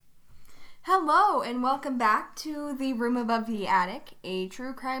Hello, and welcome back to The Room Above the Attic, a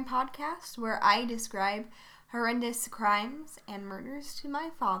true crime podcast where I describe horrendous crimes and murders to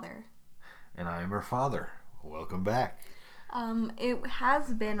my father. And I am her father. Welcome back. It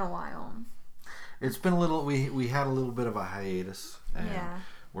has been a while. It's been a little, we had a little bit of a hiatus. And Yeah.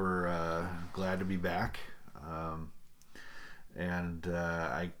 we're glad to be back. I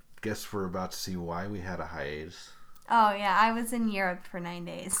guess we're about to see why we had a hiatus. Oh, yeah, I was in Europe for 9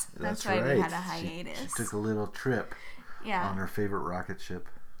 days. That's why right. we had a hiatus. She took a little trip on her favorite rocket ship.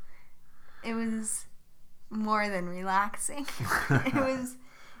 It was more than relaxing. It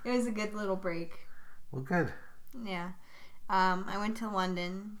was a good little break. Well, good. Yeah. I went to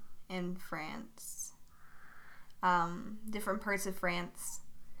London and France. Different parts of France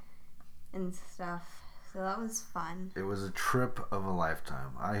and stuff. So that was fun. It was a trip of a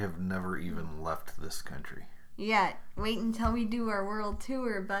lifetime. I have never even left this country. Yeah, wait until we do our world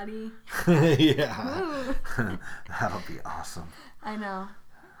tour, buddy. Yeah. That'll be awesome. I know.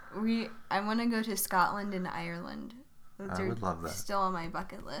 I want to go to Scotland and Ireland. I would love that. Still on my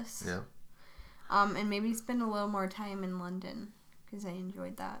bucket list. Yep. And maybe spend a little more time in London because I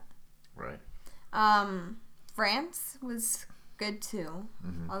enjoyed that. Right. France was good too.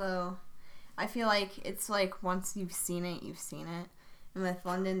 Mm-hmm. Although I feel like it's like once you've seen it, you've seen it. And with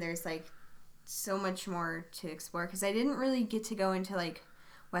London, there's like so much more to explore because I didn't really get to go into like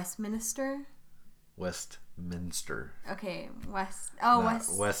Westminster. Okay,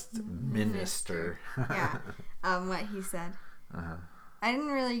 Westminster. Yeah, what he said. Uh-huh. I didn't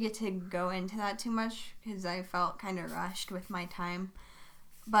really get to go into that too much because I felt kind of rushed with my time.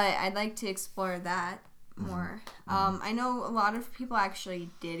 But I'd like to explore that more. Mm-hmm. I know a lot of people actually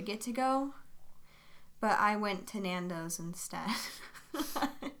did get to go, but I went to Nando's instead.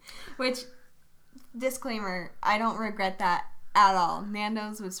 Which, disclaimer, I don't regret that at all.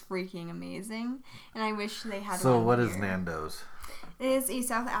 Nando's was freaking amazing, and I wish they had one. So what here. is Nando's? It is a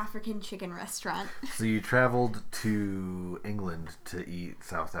South African chicken restaurant. So you traveled to England to eat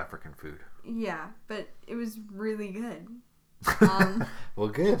South African food? Yeah, but it was really good. Well,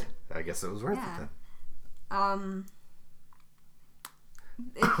 good. I guess it was worth it then.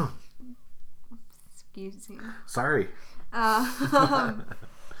 Excuse me. Sorry.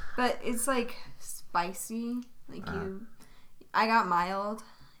 But it's like spicy. Like I got mild,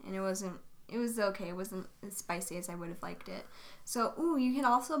 and it was okay. It wasn't as spicy as I would have liked it. So, you can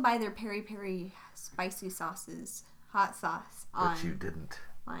also buy their peri peri spicy sauces, hot sauce on. But you didn't.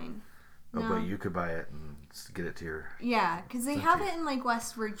 Line. Oh, No. but you could buy it and get it to your. Yeah, because they have it in like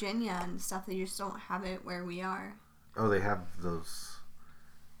West Virginia and stuff. They just don't have it where we are. Oh, they have those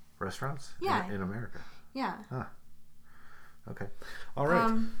restaurants? Yeah. In America? Yeah. Huh. Okay. All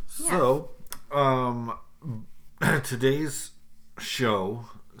right. Yeah. So, today's show,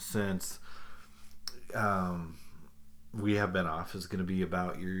 since we have been off, is going to be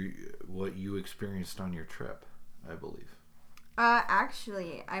about what you experienced on your trip, I believe.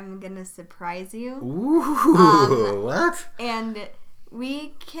 Actually, I'm gonna surprise you. Ooh, what? And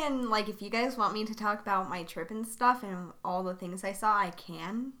we can, like, if you guys want me to talk about my trip and stuff and all the things I saw, I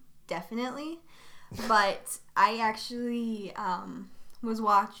can, definitely. But I actually was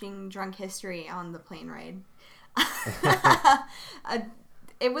watching Drunk History on the plane ride.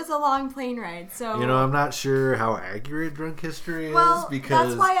 It was a long plane ride, so... I'm not sure how accurate Drunk History is, that's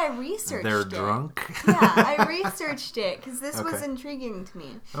because why I researched they're it. drunk. Yeah, I researched it, because this was intriguing to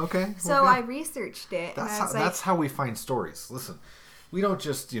me. Okay. So I researched it, That's how we find stories. Listen, we don't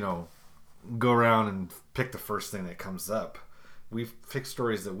just, go around and pick the first thing that comes up. We pick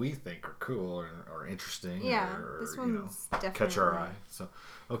stories that we think are cool or interesting. Yeah, or, this one's definitely... catch our eye. So,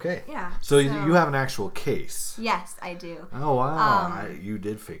 okay. Yeah. So you have an actual case. Yes, I do. Oh, wow. You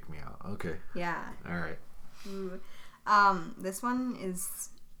did fake me out. Okay. Yeah. All right. Ooh. This one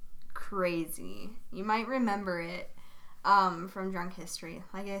is crazy. You might remember it from Drunk History.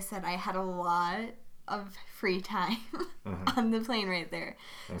 Like I said, I had a lot of free time on the plane right there.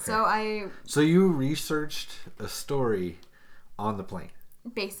 Okay. So you researched a story on the plane.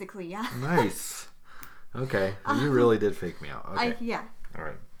 Basically, yeah. Nice. Okay. You really did fake me out. Okay. Yeah. All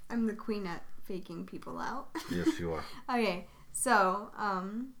right. I'm the queen at faking people out. Yes, you are. Okay. So,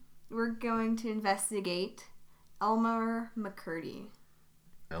 we're going to investigate Elmer McCurdy.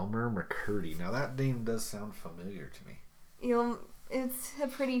 Elmer McCurdy. Now that name does sound familiar to me. It's a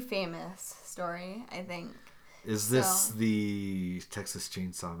pretty famous story, I think. Is this the Texas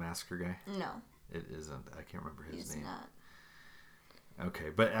Chainsaw Massacre guy? No. It isn't. I can't remember his name. He's not. Okay,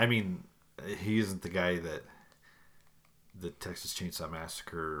 but I mean, he isn't the guy that the Texas Chainsaw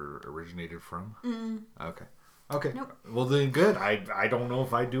Massacre originated from? Mm-mm. Okay. Okay. Nope. Well, then good. I don't know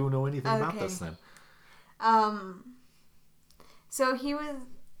if I do know anything about Okay. this then. So he was.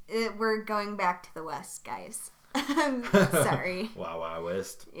 We're going back to the West, guys. Sorry. Wild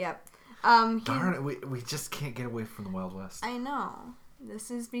West. Yep. Darn it, we just can't get away from the Wild West. I know. This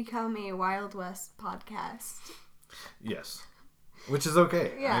has become a Wild West podcast. Yes. Which is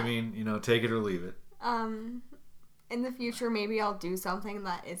okay. Yeah. I mean, take it or leave it. In the future, maybe I'll do something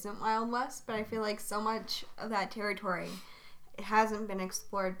that isn't Wild West, but I feel like so much of that territory it hasn't been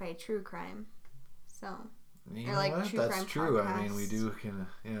explored by true crime. So, you know what? That's true. Podcasts. I mean, we do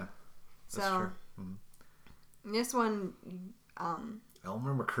yeah. That's true. Mm-hmm. This one,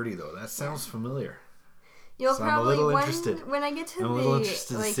 Elmer McCurdy, though, that sounds familiar. You'll so probably I'm a little interested. When I get to I'm a little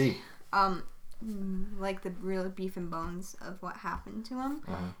interested to see. Like the real beef and bones of what happened to him,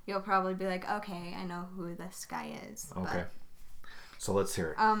 you'll probably be like, okay, I know who this guy is. Okay. So let's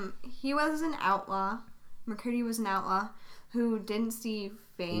hear it. He was an outlaw. McCurdy was an outlaw who didn't see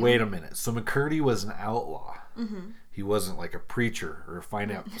fame. Wait a minute. So McCurdy was an outlaw. Mm-hmm. He wasn't like a preacher or a fine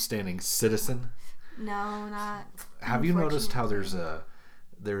upstanding citizen? No, not. Have you noticed how there's a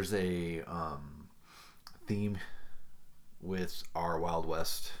theme with our Wild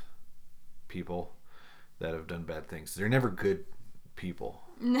West people that have done bad things? They're never good people.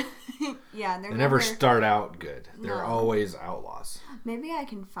 Yeah, they never start out good. They're always outlaws. Maybe I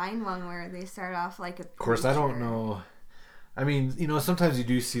can find one where they start off like a preacher. Of course, I don't know. I mean, sometimes you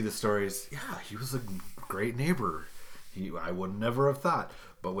do see the stories. Yeah, he was a great neighbor. I would never have thought.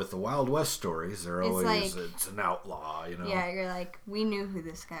 But with the Wild West stories, they're always it's an outlaw, Yeah, you're like, we knew who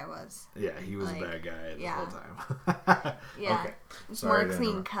this guy was. Yeah, he was a bad guy the whole time. Yeah. Okay. It's more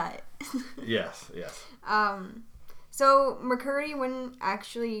clean cut. Yes. So McCurdy wouldn't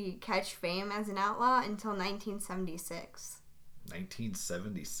actually catch fame as an outlaw until 1976.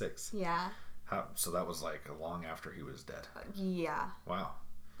 1976? Yeah. So that was like long after he was dead? Yeah. Wow.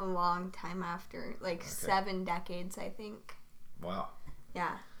 A long time after. 7 decades, I think. Wow.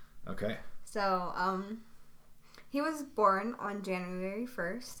 Yeah. Okay. So, he was born on January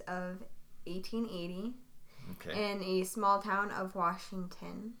 1st of 1880 in a small town of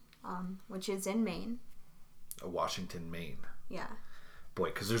Washington, which is in Maine. Washington, Maine. Yeah. Boy,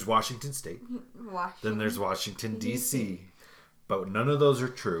 because there's Washington State. Washington. Then there's Washington, D.C. But none of those are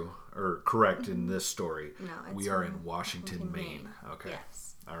true or correct in this story. No, we are in Washington, Maine. Okay.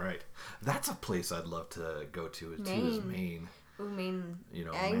 Yes. All right. That's a place I'd love to go to too. Is Maine. Ooh, Maine.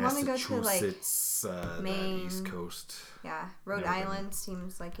 I want to go to Maine, the East Coast. Yeah, Rhode Island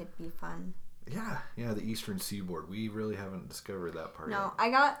seems like it'd be fun. Yeah, the Eastern Seaboard. We really haven't discovered that part yet. No, I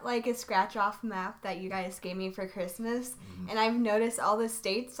got a scratch off map that you guys gave me for Christmas, and I've noticed all the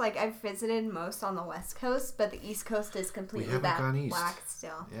states. I've visited most on the West Coast, but the East Coast is completely black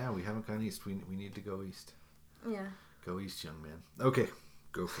still. Yeah, we haven't gone east. We need to go east. Yeah. Go east, young man. Okay,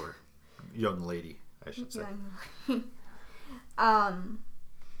 go for it, young lady. I should say.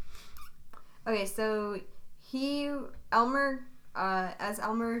 Okay, so as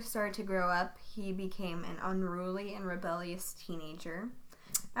Elmer started to grow up, he became an unruly and rebellious teenager,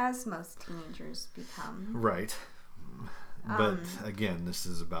 as most teenagers become. Right. But again, this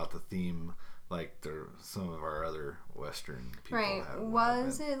is about the theme, some of our other Western people have.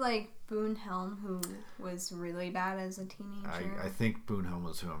 Was it Boone Helm who was really bad as a teenager? I think Boone Helm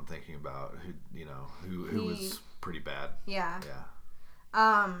was who I'm thinking about, who was pretty bad. Yeah.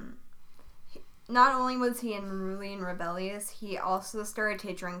 Not only was he unruly and rebellious, he also started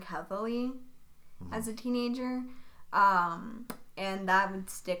to drink heavily as a teenager, and that would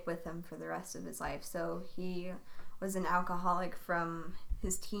stick with him for the rest of his life. So he was an alcoholic from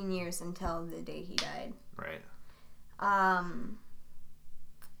his teen years until the day he died. Right.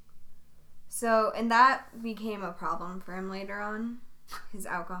 So, and that became a problem for him later on, his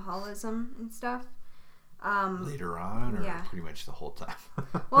alcoholism and stuff. Later on, or pretty much the whole time?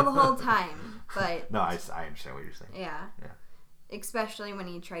 Well, the whole time, but... No, I understand what you're saying. Yeah. Especially when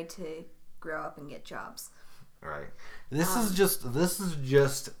he tried to grow up and get jobs. Right. This is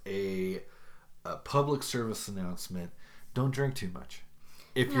just a public service announcement. Don't drink too much.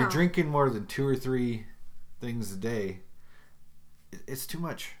 If you're drinking more than 2 or 3 things a day, it's too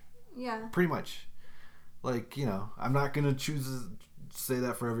much. Yeah. Pretty much. I'm not going to say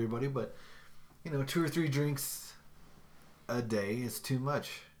that for everybody, but 2 or 3 drinks a day is too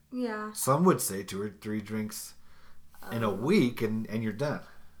much. Yeah. Some would say 2 or 3 drinks in a week and you're done.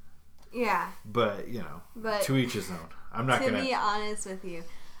 Yeah. But, to each his own. I'm not going to be honest with you,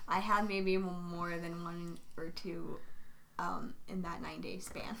 I had maybe more than 1 or 2 in that 9-day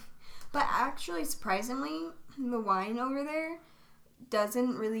span. But actually, surprisingly, the wine over there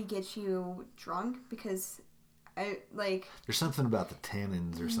doesn't really get you drunk because There's something about the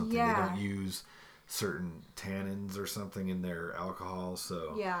tannins or something. Yeah. They don't use certain tannins or something in their alcohol,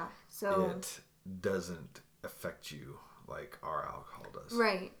 so it doesn't affect you like our alcohol does.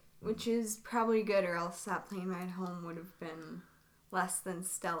 Right, which is probably good, or else that plane ride home would have been less than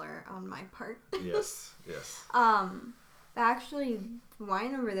stellar on my part. Yes. Actually,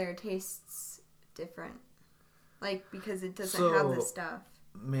 wine over there tastes different, like because it doesn't have the stuff.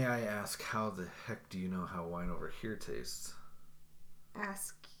 May I ask, how the heck do you know how wine over here tastes?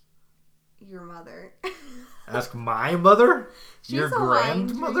 Ask your mother. Ask my mother? She's your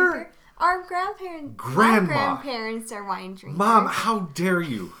grandmother? Our grandparents. Grandma. Our grandparents are wine drinkers. Mom, how dare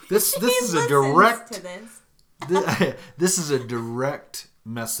you? This is a direct. To this. This is a direct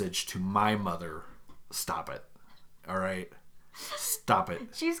message to my mother. Stop it. All right? Stop it.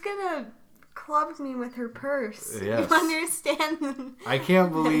 She's gonna club me with her purse. Yes. You understand? I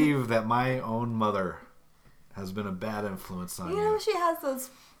can't believe that my own mother has been a bad influence on you. You know, she has those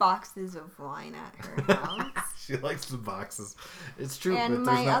boxes of wine at her house. She likes the boxes. It's true. And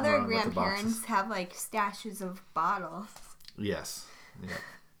but my other wrong grandparents have like stashes of bottles. Yes.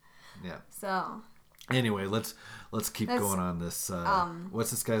 Yeah. So. Anyway, let's keep going on this.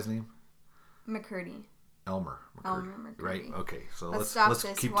 What's this guy's name? McCurdy. Elmer McCurdy. Right. Okay. So let's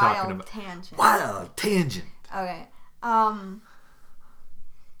keep talking about tangent. Wild tangent. Okay.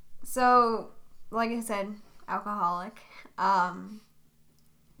 So, like I said, alcoholic.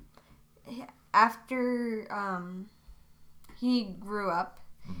 After he grew up,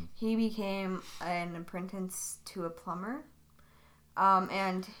 he became an apprentice to a plumber.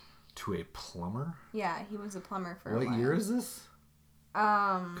 And to a plumber? Yeah, he was a plumber for a while. What year is this?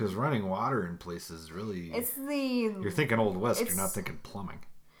 Because running water in places really... You're thinking Old West, you're not thinking plumbing.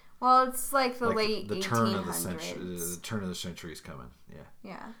 Well, it's like the late the 1800s. turn of the century. The turn of the century is coming.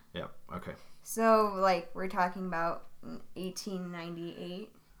 Yeah. Yep. Okay. So, like, we're talking about 1898.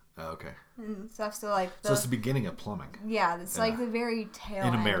 Okay. And stuff. So, like, so it's the beginning of plumbing. Yeah, it's like the very tail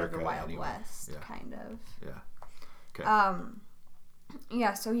end America, of the Wild West, kind of. Yeah. Okay.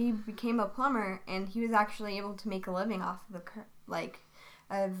 Yeah, so he became a plumber, and he was actually able to make a living off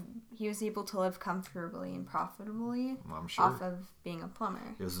of he was able to live comfortably and profitably off of being a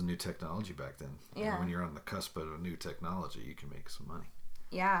plumber. It was a new technology back then. Yeah. And when you're on the cusp of a new technology, you can make some money.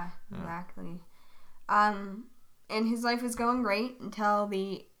 Yeah, exactly. And his life was going great until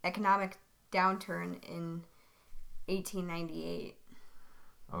the economic downturn in 1898.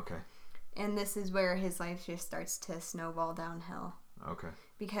 Okay. And this is where his life just starts to snowball downhill. Okay.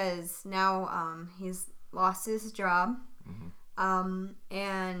 Because now he's lost his job. Mm-hmm.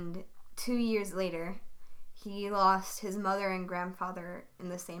 And 2 years later, he lost his mother and grandfather in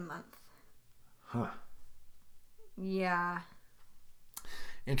the same month. Huh. Yeah.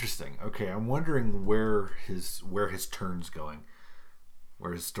 Interesting. Okay, I'm wondering where his turn's going,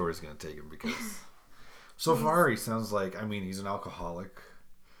 where his story's going to take him, because so far he sounds like, I mean, he's an alcoholic,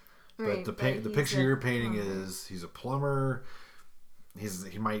 but the picture you're painting is he's a plumber.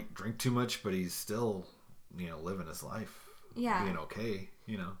 He might drink too much, but he's still, living his life. Yeah. Being okay,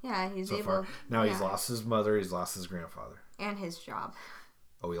 Yeah, he's so able. Far. Now he's lost his mother, he's lost his grandfather. And his job.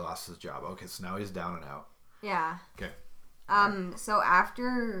 Oh, he lost his job. Okay, so now he's down and out. Yeah. Okay. So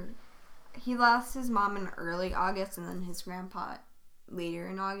after he lost his mom in early August and then his grandpa later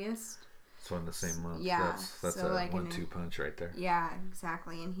in August. So in the same month. Yeah. That's so a like 1-2 punch right there. Yeah,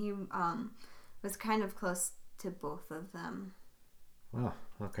 exactly. And he was kind of close to both of them. Oh,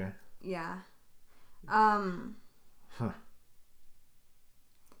 okay. Yeah. Huh.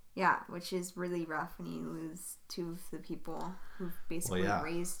 Yeah, which is really rough when you lose two of the people who basically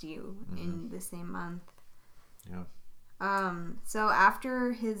raised you in the same month. Yeah. So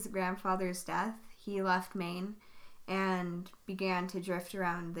after his grandfather's death, he left Maine and began to drift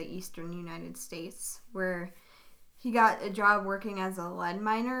around the eastern United States, where he got a job working as a lead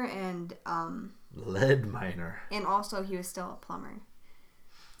miner and lead miner. And also he was still a plumber.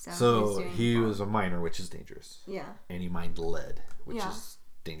 So he was a miner, which is dangerous. Yeah. And he mined lead, which is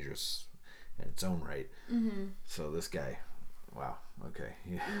dangerous in its own right. Mm-hmm. So this guy, wow, okay.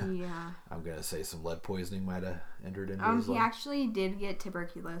 Yeah. I'm going to say some lead poisoning might have entered into his life. He actually did get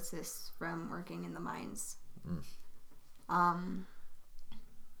tuberculosis from working in the mines.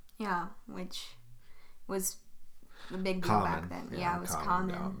 Yeah, which was a big deal back then. Yeah, it was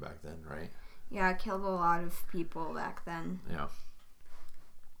common back then, right? Yeah, it killed a lot of people back then. Yeah.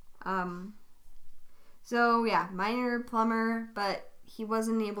 So yeah, miner, plumber, but he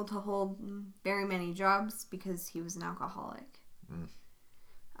wasn't able to hold very many jobs because he was an alcoholic.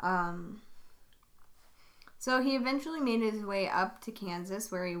 So he eventually made his way up to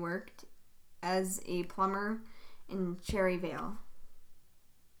Kansas, where he worked as a plumber in Cherryvale.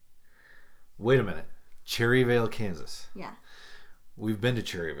 Wait a minute. Cherryvale, Kansas. Yeah. We've been to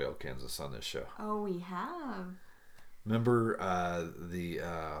Cherryvale, Kansas on this show. Oh, we have. Remember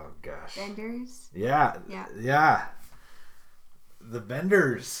gosh. Benders? Yeah. Yeah. Yeah. The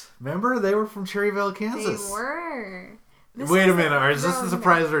Benders. Remember? They were from Cherryvale, Kansas. They were. Wait a minute. Is this a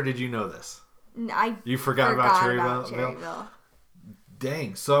surprise or did you know this? You forgot about Cherryvale?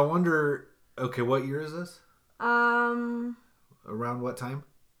 Dang. So I wonder, okay, what year is this? Around what time?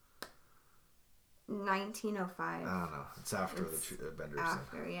 1905. I don't know. It's after the Benders.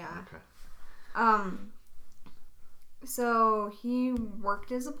 After, yeah. Okay. So he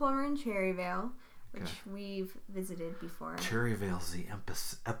worked as a plumber in Cherryvale, which we've visited before. Cherryvale's the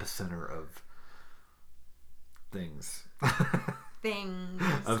epicenter of things.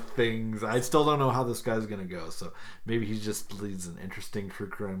 Things. I still don't know how this guy's gonna go. So maybe he just leads an interesting true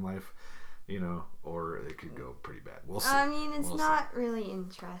crime life, or it could go pretty bad. We'll see. I mean, it's not really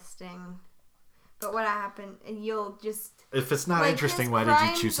interesting. But what happened, you'll just... If it's not interesting, why did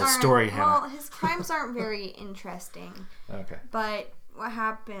you choose a story, Hannah? Well, his crimes aren't very interesting. Okay. But what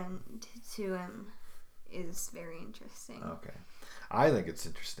happened to him is very interesting. Okay. I think it's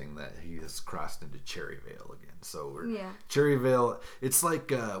interesting that he has crossed into Cherryvale again. So Cherryvale, it's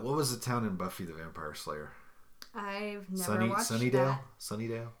like, what was the town in Buffy the Vampire Slayer? I've never watched Sunnydale? that.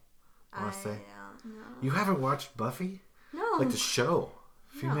 Sunnydale? I want to say. don't know. You haven't watched Buffy? No. Like the show.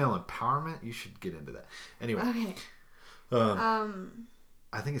 Female empowerment? You should get into that. Anyway. Okay.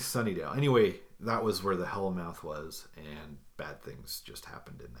 I think it's Sunnydale. Anyway, that was where the Hellmouth was, and bad things just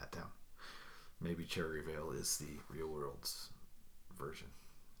happened in that town. Maybe Cherryvale is the real world's version.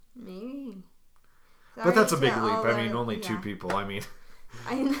 Maybe. But that's a big leap. I mean, only two people. I mean,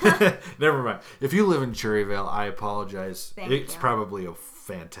 I know. Never mind. If you live in Cherryvale, I apologize. It's probably a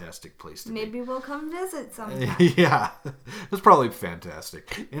fantastic place to be. Maybe we'll come visit sometime. Yeah. It's probably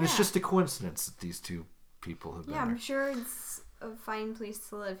fantastic. And it's just a coincidence that these two people have been there. I'm sure it's a fine place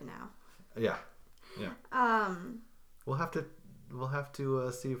to live now. Yeah. Yeah. We'll have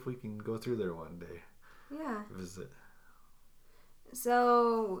to see if we can go through there one day. Yeah. Visit.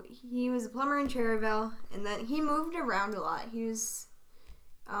 So he was a plumber in Cherryvale, and then he moved around a lot. He was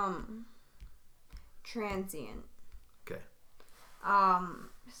transient. Okay.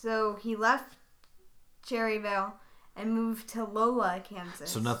 So he left Cherryvale and moved to Lola, Kansas.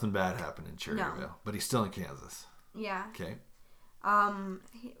 So nothing bad happened in Cherryvale, but he's still in Kansas. Yeah. Okay.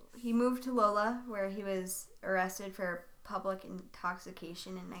 He moved to Lola, where he was arrested for public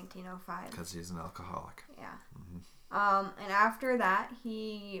intoxication in 1905. Because he's an alcoholic. Yeah. Mm-hmm. And after that,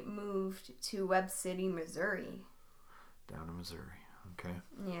 he moved to Webb City, Missouri. Down in Missouri. Okay.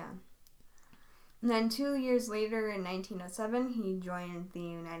 Yeah. And then 2 years later, in 1907, he joined the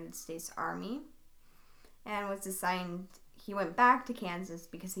United States Army and was assigned... He went back to Kansas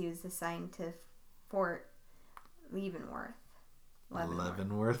because he was assigned to Fort Leavenworth.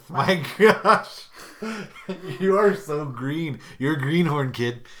 Leavenworth? My gosh. You are so green. You're a greenhorn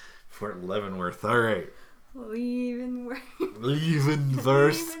kid. Fort Leavenworth. All right. Leavenworth. It's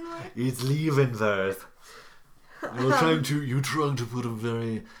Leavenworth. You're trying to put a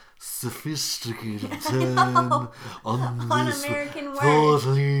very sophisticated turn on this American word. Fort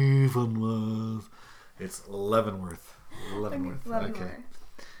Leavenworth. It's Leavenworth. Leavenworth. Okay.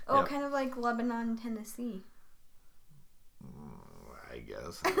 Oh, yep. Kind of like Lebanon, Tennessee. I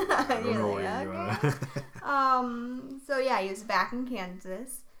guess. I don't know where you're going. So yeah, he was back in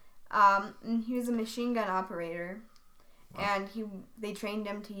Kansas. And he was a machine gun operator. Wow. And they trained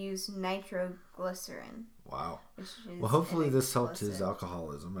him to use nitroglycerin. Wow. Well, hopefully this helped his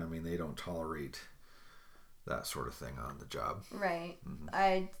alcoholism. I mean, they don't tolerate that sort of thing on the job. Right. Mm-hmm.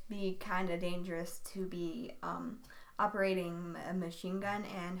 It'd be kind of dangerous to be operating a machine gun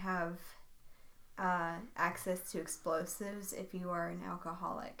and have access to explosives if you are an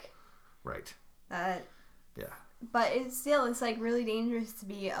alcoholic. Right. Yeah. But it's like really dangerous to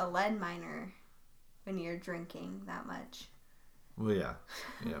be a lead miner when you're drinking that much. Well, yeah.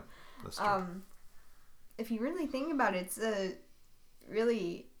 Yeah. That's true. If you really think about it, it's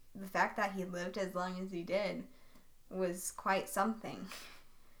really the fact that he lived as long as he did was quite something.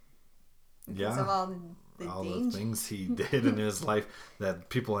 Because of all the things he did in his life that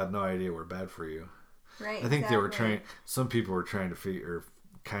people had no idea were bad for you. Right. I think they were trying. Some people were trying to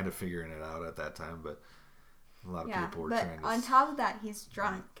figuring it out at that time, but a lot of people were trying to. But on top of that, he's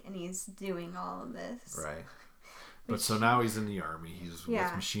drunk and he's doing all of this. Right. But so now he's in the army. He's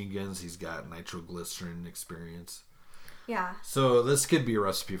with machine guns. He's got nitroglycerin experience. Yeah. So this could be a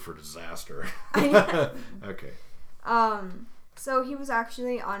recipe for disaster. Okay. So he was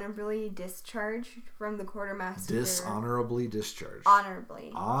actually honorably discharged from the quartermaster. Dishonorably discharged.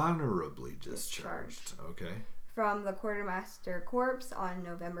 Honorably discharged. Okay. From the quartermaster corps on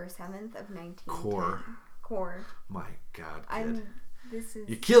November 7th of 1910. Corps. My God, kid.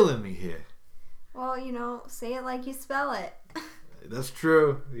 You're killing me here. Well, say it like you spell it. That's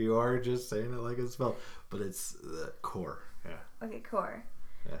true. You are just saying it like it's spelled. But it's the Corps. Yeah. Okay, Corps.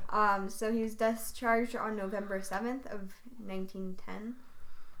 Yeah. So he was discharged on November 7th of 1910,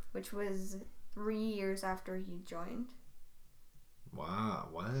 which was 3 years after he joined. Wow.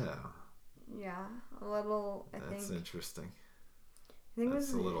 Yeah, a little, I think. That's interesting. I think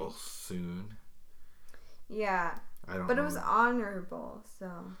That's a little soon. Yeah. I don't know. But it was honorable,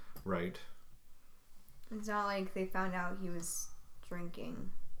 so. Right. It's not like they found out he was drinking.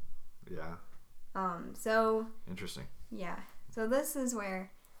 Yeah. So. Interesting. Yeah. So this is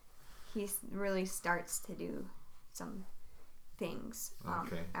where he really starts to do some things.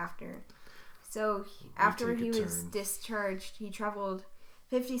 Okay. After. So after he was discharged, he traveled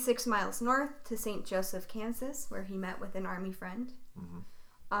 56 miles north to St. Joseph, Kansas, where he met with an army friend. Mm-hmm.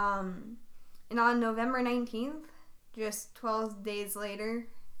 And on November 19th, just 12 days later,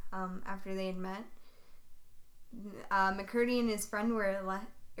 after they had met, McCurdy and his friend were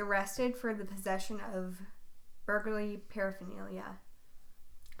arrested for the possession of burglary paraphernalia.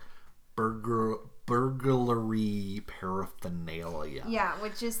 Burglary paraphernalia. Yeah,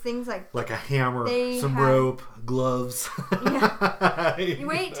 which is things like a hammer, some rope, gloves. Yeah. You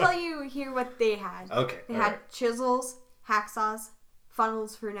wait till you hear what they had. Okay. They had chisels, hacksaws,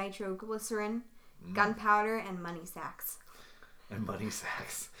 funnels for nitroglycerin, gunpowder, and money sacks. And money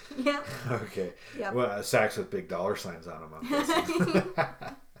sacks. Yep. Okay. Yep. Well, sacks with big dollar signs on them, I'm guessing.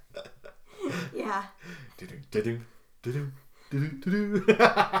 Yeah.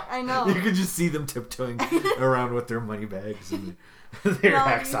 I know. You could just see them tiptoeing around with their money bags and their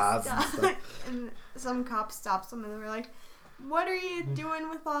hacksaws and stuff. And some cop stops them and they're like, "What are you doing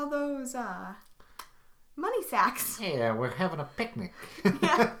with all those money sacks?" Yeah, we're having a picnic.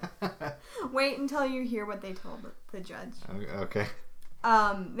 Yeah. Wait until you hear what they told the judge. Okay.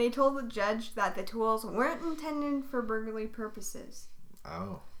 They told the judge that the tools weren't intended for burglary purposes.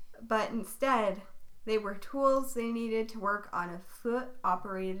 Oh. But instead, they were tools they needed to work on a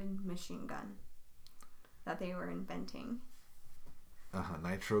foot-operated machine gun that they were inventing.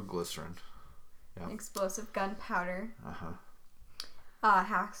 Nitroglycerin. Yep. Explosive gunpowder.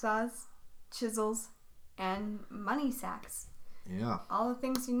 Hacksaws, chisels, and money sacks. Yeah. All the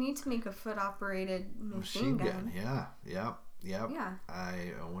things you need to make a foot-operated machine gun. Yeah. Yep. Yeah.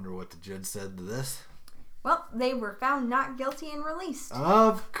 I wonder what the judge said to this. Well, they were found not guilty and released.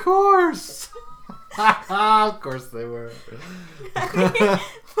 Of course. Of course they were.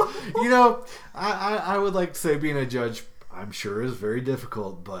 I would like to say being a judge, I'm sure, is very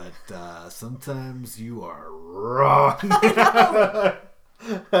difficult, but sometimes you are wrong.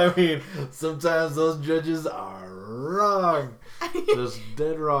 I mean, sometimes those judges are wrong. Just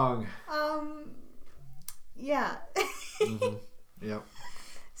dead wrong. Yeah. Mm-hmm. Yep.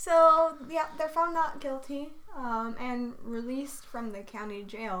 So, yeah, they're found not guilty and released from the county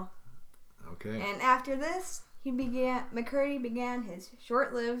jail. Okay. And after this, McCurdy began his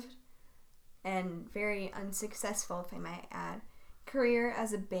short-lived and very unsuccessful, if I might add, career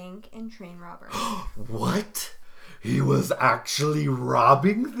as a bank and train robber. What? He was actually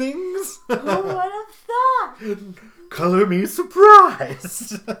robbing things? Who would have thought? Color me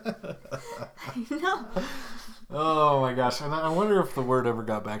surprised. I know. Oh my gosh. And I wonder if the word ever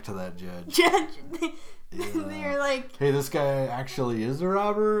got back to that judge. They're like, hey, this guy actually is a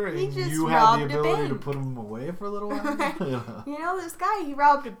robber, and you have the ability to put him away for a little while? This guy, he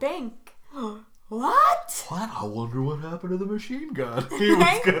robbed a bank. What? I wonder what happened to the machine gun he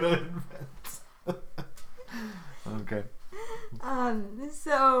was going to invent. Okay.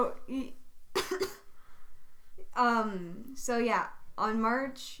 So yeah, in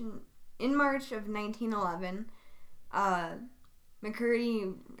March of 1911,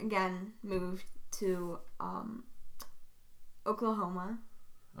 McCurdy again moved to Oklahoma.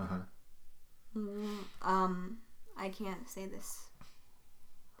 I can't say this.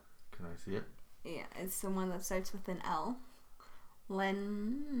 Can I see it? Yeah, it's the one that starts with an L. Where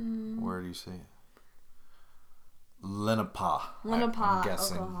do you say it? Lenape. I'm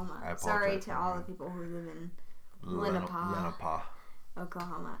guessing. Oklahoma. Sorry to all the people who live in Lenape,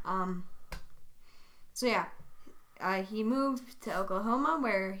 Oklahoma. So yeah, he moved to Oklahoma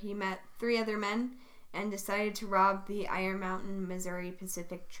where he met 3 other men and decided to rob the Iron Mountain, Missouri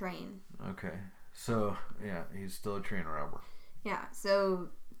Pacific train. Okay. So, yeah, he's still a train robber. Yeah, so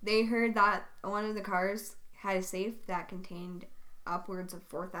they heard that one of the cars had a safe that contained upwards of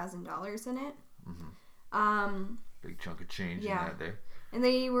 $4,000 in it. Big chunk of change in that day. And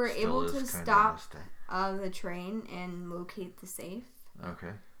they were Still able to stop the train and locate the safe.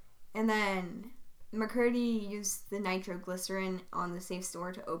 Okay. And then McCurdy used the nitroglycerin on the safe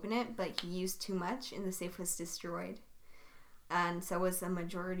door to open it, but he used too much and the safe was destroyed. And so was the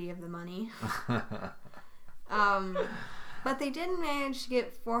majority of the money. But they did manage to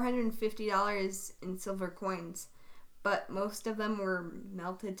get $450 in silver coins, but most of them were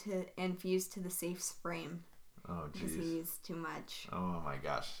melted and fused to the safe's frame. Oh, jeez. Because he used too much. Oh, my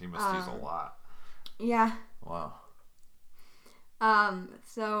gosh. He must use a lot. Yeah. Wow.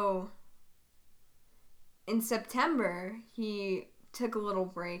 So, in September, he took a little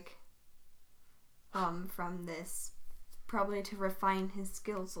break from this, probably to refine his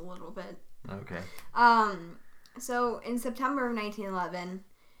skills a little bit. Okay. So, in September of 1911,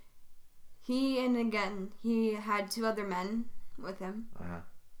 he had 2 other men with him.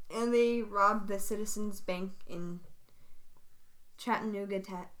 And they robbed the Citizens Bank in Chattanooga,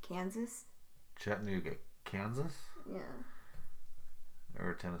 Kansas. Chattanooga, Kansas? Yeah.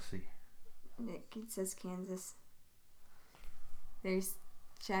 Or Tennessee? It says Kansas. There's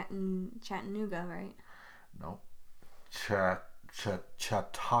Chattanooga, right? No. Chautauqua.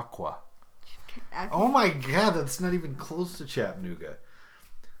 Okay. Oh my God, that's not even close to Chattanooga.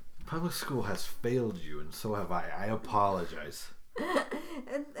 Public school has failed you, and so have I. I apologize.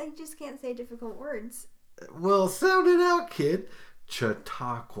 I just can't say difficult words. Well, sound it out, kid.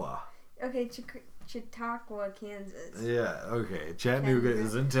 Chautauqua. Okay, Chautauqua, Kansas. Yeah, okay. Chattanooga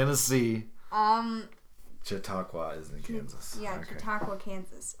is in Tennessee. Chautauqua is in Kansas. Yeah, okay. Chautauqua,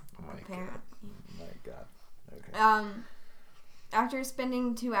 Kansas. Oh my apparently. God. My God. Okay. After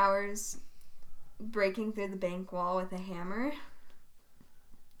spending 2 hours breaking through the bank wall with a hammer.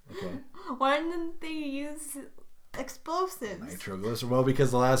 Okay. Why didn't they use explosives? Nitroglycerin. Well,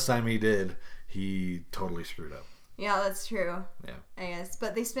 because the last time he did, he totally screwed up. Yeah, that's true. Yeah. I guess.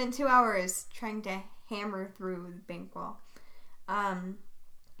 But they spent 2 hours trying to hammer through the bank wall.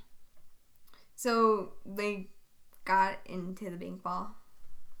 So they got into the bank wall.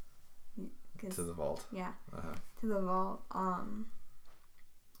 To the vault. Yeah. To the vault.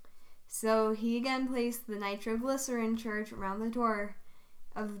 So he again placed the nitroglycerin charge around the door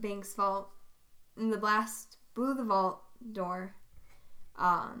of the bank's vault, and the blast blew the vault door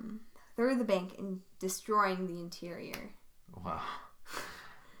through the bank and destroying the interior. Wow.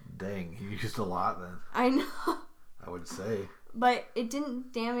 Dang, he used a lot then. I know. I would say. But it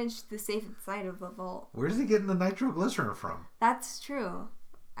didn't damage the safe inside of the vault. Where's he getting the nitroglycerin from? That's true.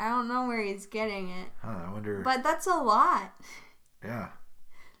 I don't know where he's getting it. I wonder. But that's a lot. Yeah.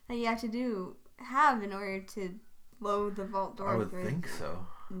 That you have to have in order to blow the vault door. I would think so.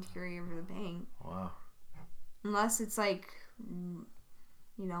 Interior of the bank. Wow. Unless it's like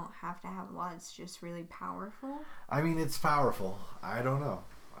you don't have to have a lot. It's just really powerful. I mean, it's powerful. I don't know.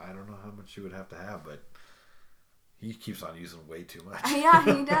 I don't know how much you would have to have, but he keeps on using way too much. Yeah,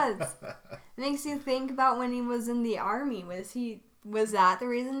 he does. It makes you think about when he was in the army. Was that the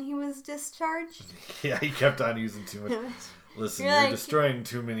reason he was discharged? Yeah, he kept on using too much. Listen, you're destroying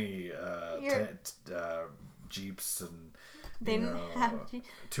too many Jeeps and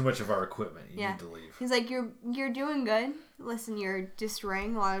too much of our equipment. You need to leave. He's like, you're doing good. Listen, you're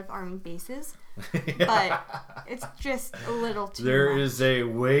destroying a lot of army bases, but it's just a little too There much. is a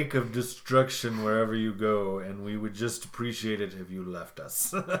wake of destruction wherever you go, and we would just appreciate it if you left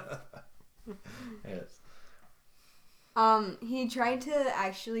us. Yes. He tried to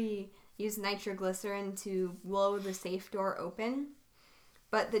actually use nitroglycerin to blow the safe door open,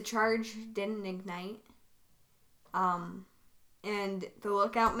 but the charge didn't ignite. And the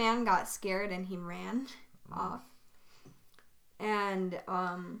lookout man got scared and he ran off. And,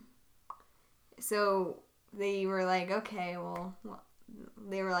 so they were like, okay, well,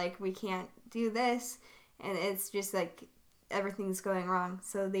 they were like, we can't do this. And it's just like, everything's going wrong.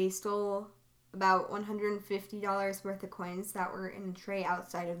 So they stole about $150 worth of coins that were in a tray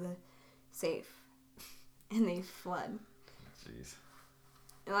outside of the safe. And they fled. Jeez.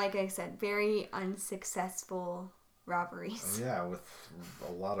 Like I said, very unsuccessful robberies. Oh, yeah, with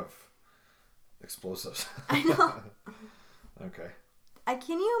a lot of explosives. I know. Okay.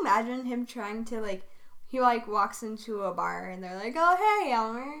 Can you imagine him trying to, he, walks into a bar and they're like, oh, hey,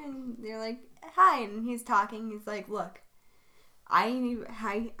 Elmer. And they're like, hi. And he's talking. He's like, look, I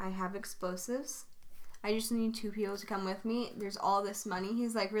have explosives. I just need 2 people to come with me. There's all this money.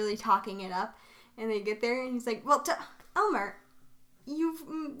 He's, really talking it up. And they get there and he's like, well, Elmer, you've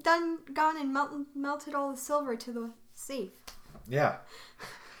gone and melted all the silver to the safe. Yeah.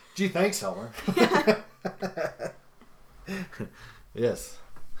 Gee, thanks, Elmer. Yes.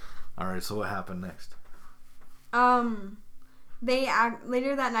 All right. So what happened next?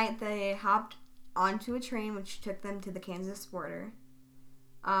 Later that night they hopped onto a train which took them to the Kansas border,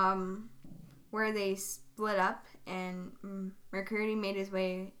 where they split up, and McCurdy made his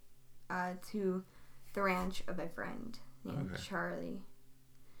way to the ranch of a friend named Charlie,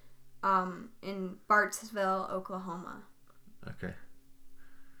 in Bartlesville, Oklahoma. Okay.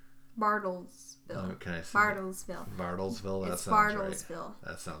 Bartlesville. Oh, can I see Bartlesville. Bartlesville. That it's sounds Bartlesville. Right.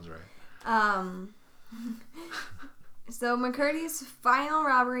 That sounds right. So McCurdy's final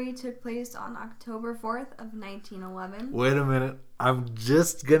robbery took place on October 4th of 1911. Wait a minute. I'm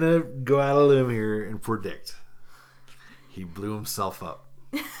just gonna go out on a limb here and predict. He blew himself up.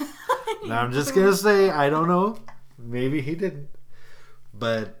 Now I'm just gonna say I don't know. Maybe he didn't.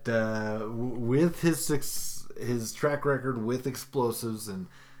 But with his track record with explosives and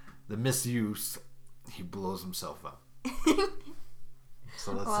the misuse, he blows himself up.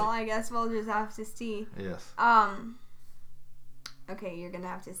 So let's see. I guess we'll just have to see. Yes. Okay, you're gonna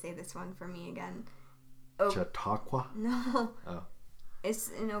have to say this one for me again. Chautauqua? No. Oh. It's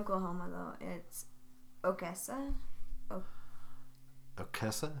in Oklahoma though. It's Okesa.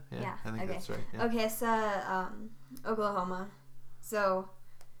 Okesa? Yeah, I think that's right. Yeah. Okesa, Oklahoma. So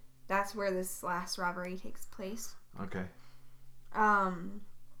that's where this last robbery takes place. Okay. In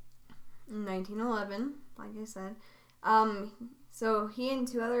 1911, like I said. So he and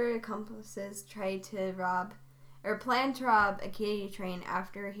two other accomplices tried to planned to rob a Katy train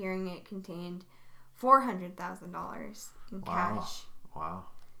after hearing it contained $400,000 in cash. Wow.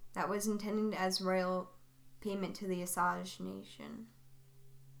 That was intended as royal payment to the Osage Nation.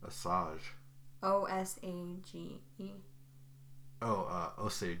 Osage. Osage. Oh,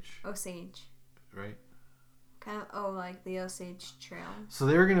 Osage. Osage. Right? Kind of, like the Osage Trail. So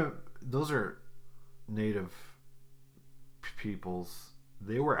those are native peoples.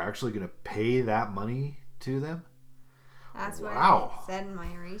 They were actually gonna pay that money to them? That's what I said in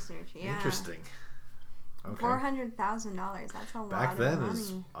my research. Yeah. Interesting. Okay. $400,000. That's a lot of money. Back then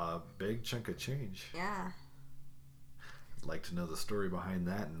is a big chunk of change. Yeah. I'd like to know the story behind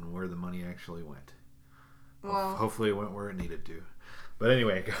that and where the money actually went. Well, hopefully it went where it needed to. But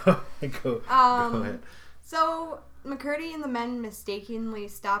anyway, go ahead. So McCurdy and the men mistakenly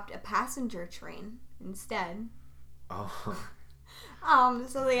stopped a passenger train instead. Oh.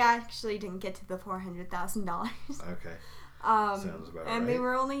 So they actually didn't get to the $400,000. Okay. Sounds about right. And they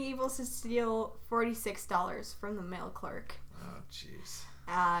were only able to steal $46 from the mail clerk. Oh, jeez.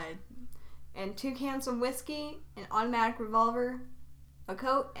 And 2 cans of whiskey, an automatic revolver, a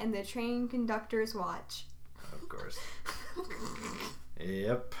coat, and the train conductor's watch. Of course.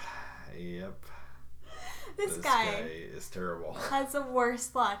 Yep. This guy is terrible. Has the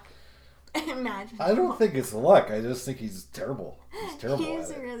worst luck. Imagine. I don't think it's luck. I just think he's terrible. He's terrible.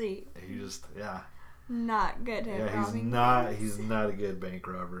 He's really. He just not good at robbing. He's not a good bank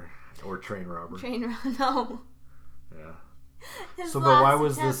robber or train robber. No. Yeah. But why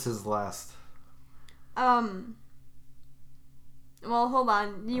was this his last? Well, hold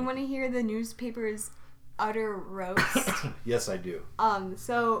on. Do you want to hear the newspaper's utter roast? Yes, I do.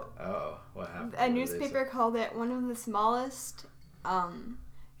 So. Oh, what happened? A newspaper called it one of the smallest,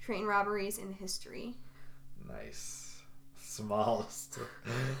 train robberies in history. Nice. Smallest.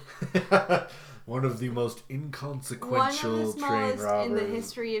 One of the most inconsequential train robberies in the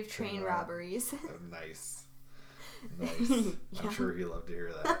history of train robberies. Nice. Yeah. I'm sure he'd love to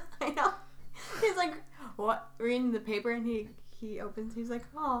hear that. I know. He's like, what? Reading the paper, and he opens. He's like,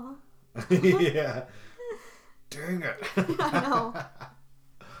 oh. Yeah. Dang it. I know.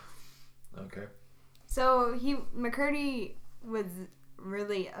 Okay. So McCurdy was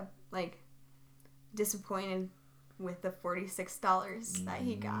really disappointed with the $46 that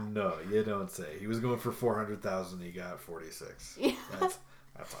he got. No, you don't say. He was going for $400,000. He got $46,000. Yeah.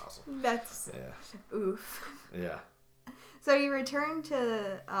 That's awesome. Oof. Yeah. So he returned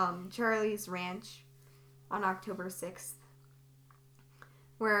to Charlie's ranch on October 6th,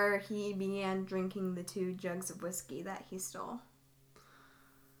 where he began drinking the 2 jugs of whiskey that he stole.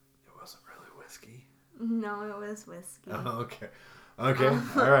 It wasn't really whiskey. No, it was whiskey. Oh, okay. Okay.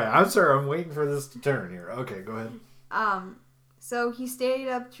 All right. I'm sorry. I'm waiting for this to turn here. Okay, go ahead. So he stayed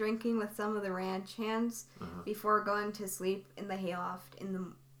up drinking with some of the ranch hands before going to sleep in the hayloft in the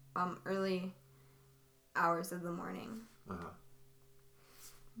early hours of the morning.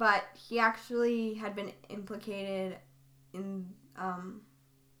 But he actually had been implicated in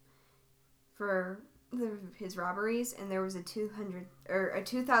for his robberies, and there was a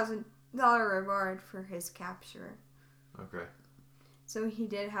 $2,000 reward for his capture. Okay. So he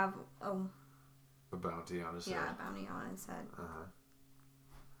did have a bounty on his head. Yeah, a bounty on his head. Uh-huh.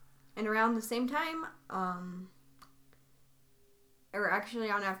 And around the same time, or actually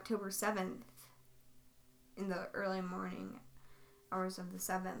on October 7th, in the early morning hours of the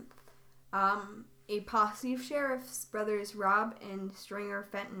 7th, a posse of sheriff's brothers Rob and Stringer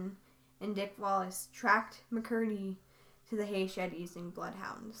Fenton and Dick Wallace tracked McCurdy to the hay shed using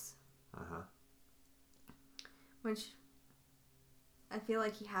bloodhounds. Uh-huh. Which, I feel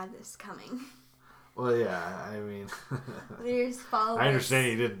like he had this coming. Well, yeah, I mean... There's followers. I understand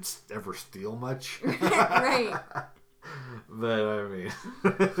he didn't ever steal much. Right. But, I mean...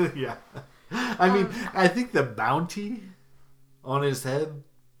 yeah. I mean, I think the bounty on his head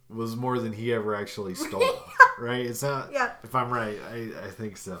was more than he ever actually stole. Right? It's not... Yeah. If I'm right, I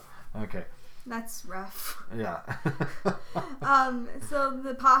think so. Okay. That's rough. Yeah. So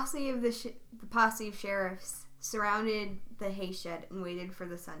the posse of sheriffs surrounded the hay shed and waited for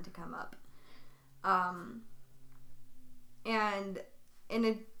the sun to come up. And in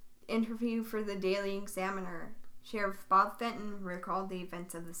an interview for the Daily Examiner, Sheriff Bob Fenton recalled the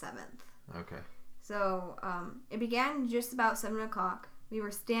events of the 7th. Okay. So, it began just about 7 o'clock. We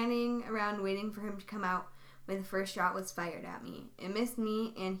were standing around waiting for him to come out when the first shot was fired at me. It missed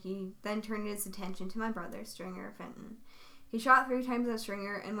me, and he then turned his attention to my brother, Stringer Fenton. He shot 3 times at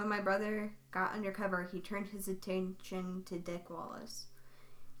Stringer, and when my brother got under cover, he turned his attention to Dick Wallace.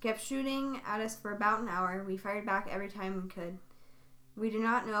 He kept shooting at us for about an hour. We fired back every time we could. We do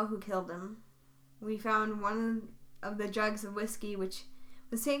not know who killed him. We found one of the jugs of whiskey, which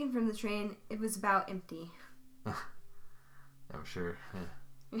was taken from the train. It was about empty. I'm sure.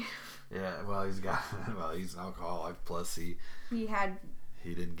 Yeah. Yeah, well, he's an alcoholic. Plus, he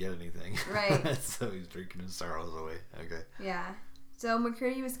didn't get anything. Right. So he's drinking his sorrows away. Okay. Yeah. So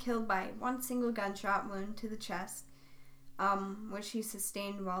McCurdy was killed by one single gunshot wound to the chest, which he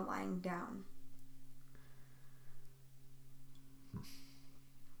sustained while lying down.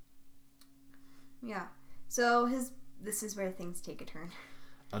 Yeah. So this is where things take a turn.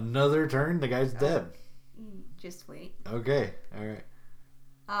 Another turn? The guy's dead. Just wait. Okay. All right.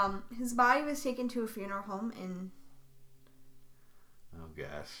 His body was taken to a funeral home in... Oh,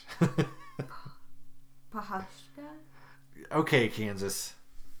 gosh. Pahashka? Okay, Kansas.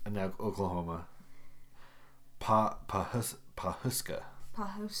 And now Oklahoma. Pahuska.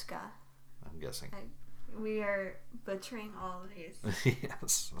 Pahuska. I'm guessing. We are butchering all of these.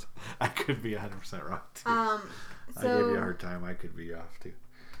 Yes. I could be 100% wrong, too. So I gave you a hard time. I could be off, too.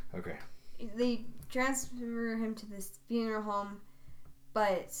 Okay. They transfer him to this funeral home,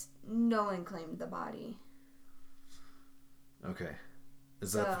 but no one claimed the body. Okay.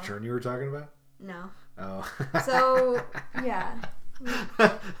 Is that the turn you were talking about? No. Oh. So, yeah.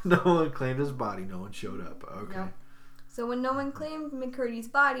 No one claimed his body. No one showed up. Okay. No. So when no one claimed McCurdy's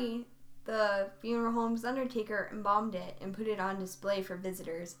body, the funeral home's undertaker embalmed it and put it on display for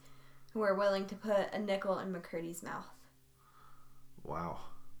visitors who were willing to put a nickel in McCurdy's mouth. Wow.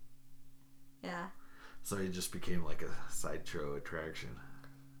 Yeah. So he just became like a sideshow attraction.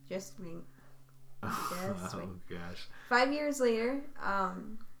 Just being... Oh, gosh. 5 years later,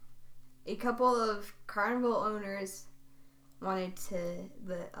 a couple of carnival owners wanted to...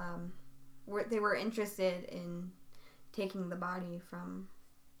 they were interested in taking the body from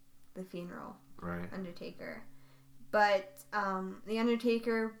the funeral undertaker. But the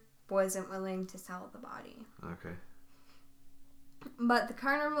undertaker wasn't willing to sell the body. Okay. But the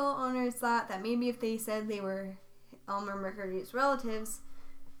carnival owners thought that maybe if they said they were Elmer McCurdy's relatives,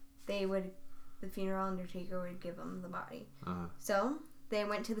 the funeral undertaker would give them the body. Uh-huh. So they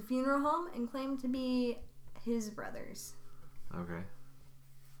went to the funeral home and claimed to be his brothers. Okay.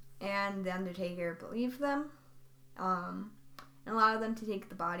 And the undertaker believed them, and allowed them to take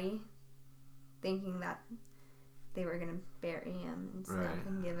the body, thinking that they were going to bury him and stuff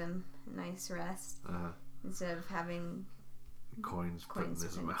and give him a nice rest instead of having coins put in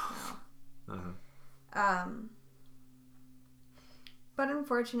his mouth. But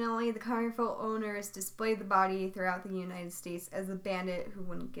unfortunately, the carnival owners displayed the body throughout the United States as a bandit who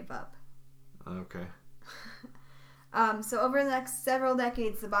wouldn't give up. Okay. So over the next several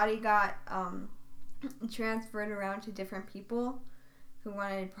decades, the body got transferred around to different people who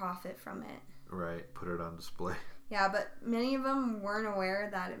wanted to profit from it. Right, put it on display. Yeah, but many of them weren't aware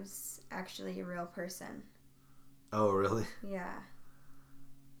that it was actually a real person. Oh, really? Yeah.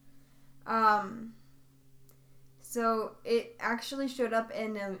 So it actually showed up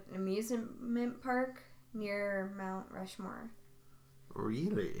in an amusement park near Mount Rushmore.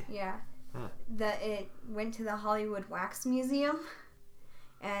 Really? Yeah. Huh. It went to the Hollywood Wax Museum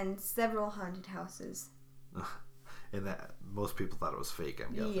and several haunted houses. And that most people thought it was fake,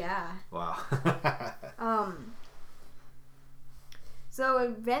 I'm guessing. Yeah. Wow. So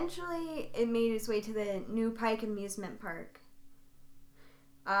eventually it made its way to the New Pike amusement park.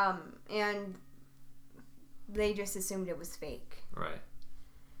 And they just assumed it was fake. Right.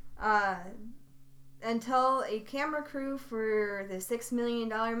 Until a camera crew for the $6 Million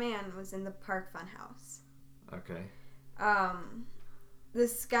Man was in the park funhouse. Okay.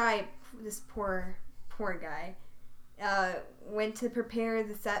 This poor guy, went to prepare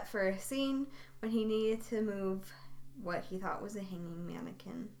the set for a scene when he needed to move what he thought was a hanging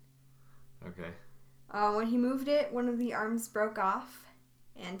mannequin. Okay. When he moved it, one of the arms broke off,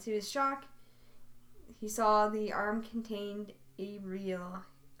 and to his shock, he saw the arm contained a real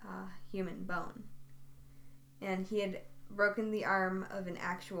human bone. And he had broken the arm of an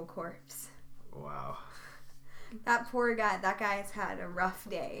actual corpse. Wow. That poor guy, that guy's had a rough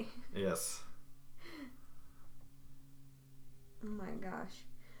day. Yes. Oh my gosh.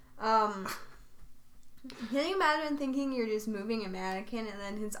 Can you imagine thinking you're just moving a mannequin and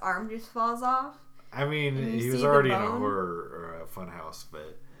then his arm just falls off? I mean, he was already in a horror or a fun house,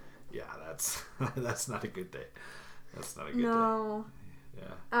 but yeah, that's not a good day. That's not a good day.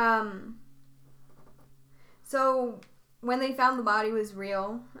 Yeah. So when they found the body was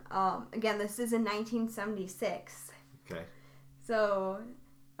real, again, this is in 1976. Okay. So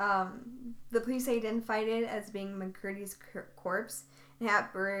the police identified it as being McCurdy's corpse and had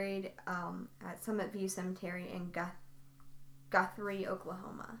it buried at Summit View Cemetery in Guthrie,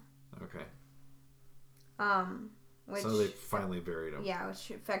 Oklahoma. Okay. Which, so they finally buried him. Yeah,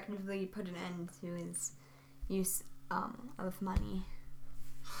 which effectively put an end to his use of money.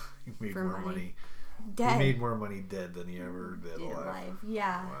 He made more money. Dead. He made more money dead than he ever did alive.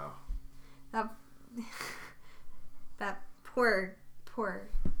 Yeah. Wow. That poor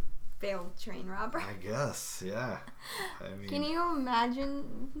failed train robber. I guess, yeah. I mean, can you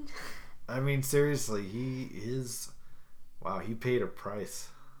imagine? I mean, seriously, he paid a price.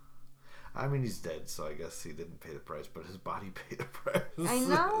 I mean, he's dead, so I guess he didn't pay the price, but his body paid the price. I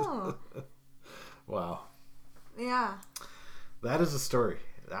know. Wow. Yeah. That is a story.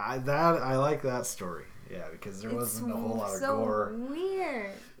 I like that story. Yeah, because there wasn't a whole lot of gore.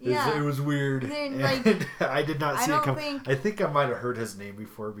 Weird. It was weird. Then, I did not see it come. I think I might have heard his name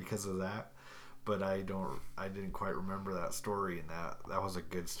before because of that, but I didn't quite remember that story, and that was a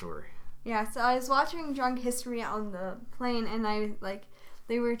good story. Yeah, so I was watching Drunk History on the plane, and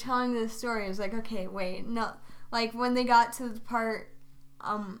they were telling this story. I was like, okay, wait, no. Like, when they got to the part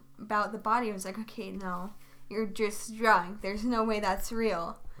about the body, I was like, okay, no, you're just drunk. There's no way that's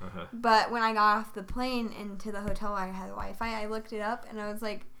real. Uh-huh. But when I got off the plane into the hotel where I had Wi-Fi, I looked it up, and I was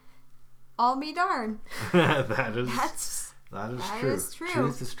like, I'll be darned. That is true.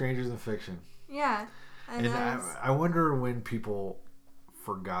 Truth is stranger than fiction. Yeah. And I wonder when people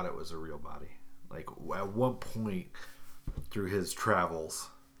forgot it was a real body. Like, at what point through his travels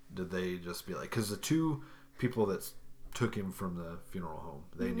did they just be like, because the two people that took him from the funeral home,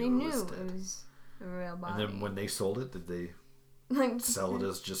 they knew it was a real body. And then when they sold it, did they sell it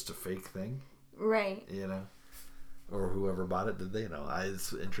as just a fake thing? Right. You know? Or whoever bought it, did they know?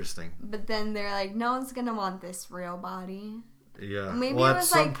 It's interesting. But then they're like, no one's going to want this real body. Yeah. Maybe at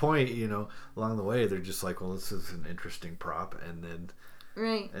some point, along the way, they're just like, well, this is an interesting prop. And then...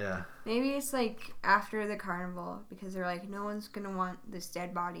 Right. Yeah. Maybe it's like after the carnival, because they're like, no one's going to want this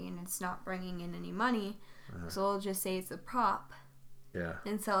dead body and it's not bringing in any money. Uh-huh. So we'll just say it's a prop. Yeah.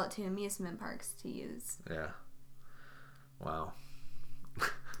 And sell it to amusement parks to use. Yeah. Wow.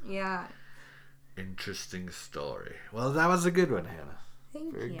 Yeah. Interesting story. Well, that was a good one, Hannah.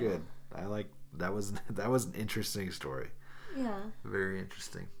 Thank you. Very good. I like that was an interesting story. Yeah. Very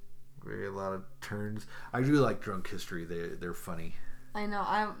interesting. Very a lot of turns. I do like Drunk History. They're funny. I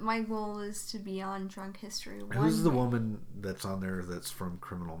know. My goal is to be on Drunk History. Who's the woman that's on there that's from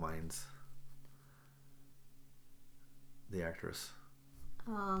Criminal Minds? The actress.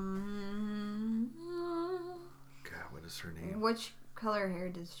 God, what is her name? Which color hair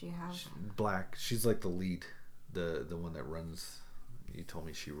does she have? Black. She's like the lead, the one that runs. You told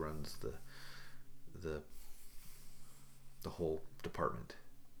me she runs the whole department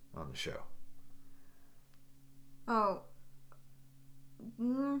on the show. Oh.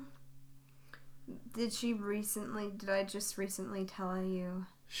 Did I just recently tell you?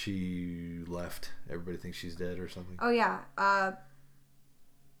 She left. Everybody thinks she's dead or something. Oh yeah.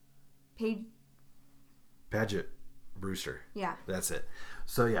 Paget Brewster. Yeah. That's it.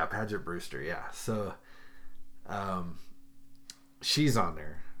 So yeah, Paget Brewster, yeah. So she's on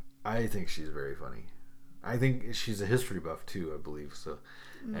there. I think she's very funny. I think she's a history buff too, I believe. So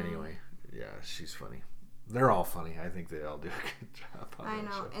anyway, yeah, she's funny. They're all funny. I think they all do a good job on I that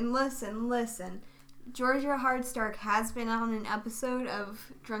know. show. And listen. Georgia Hardstark has been on an episode of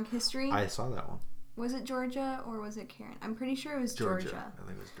Drunk History. I saw that one. Was it Georgia or was it Karen? I'm pretty sure it was Georgia. I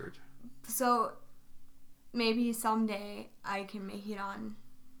think it was Georgia. So maybe someday I can make it on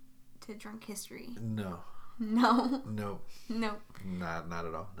to Drunk History. No. No. Nope. Nope. Not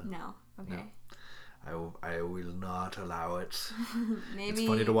at all. No. Okay. No. I will not allow it. Maybe. It's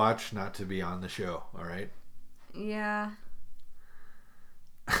funny to watch, not to be on the show. All right. Yeah.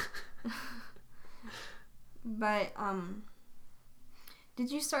 But did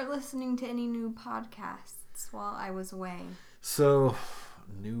you start listening to any new podcasts while I was away? So,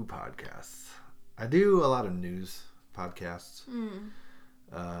 new podcasts. I do a lot of news podcasts.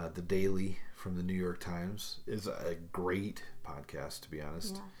 The Daily from the New York Times is a great podcast, to be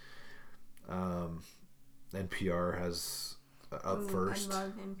honest. Yeah. NPR has Up First. I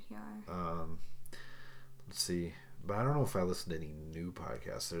love NPR. Let's see. But I don't know if I listen to any new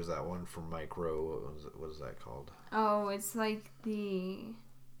podcasts. There's that one from Mike Rowe. What is that called? Oh, it's like the...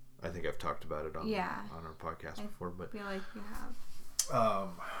 I think I've talked about it on our podcast before. But I feel like you have.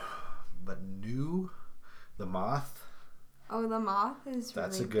 But new, The Moth. Oh, The Moth is really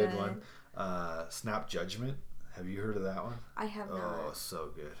That's a good one. Snap Judgment. Have you heard of that one? I have not. Oh,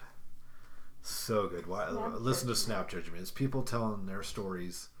 so good. So good. Listen to Snap Judgment. It's people telling their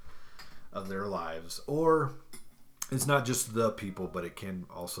stories of their lives. Or it's not just the people, but it can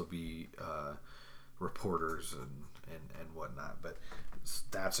also be reporters and whatnot. But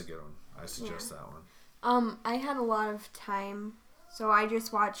that's a good one. I suggest that one. I had a lot of time, so I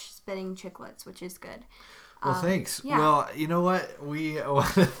just watched Spitting Chicklets, which is good. Well, thanks. Yeah. Well, you know what? We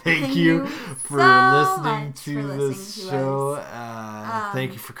want to thank you for so listening to this show.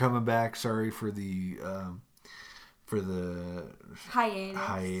 Thank you for coming back. Sorry for the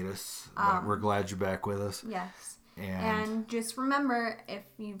hiatus. But we're glad you're back with us. Yes. And just remember, if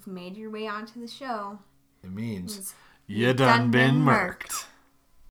you've made your way onto the show, it means you done been murked.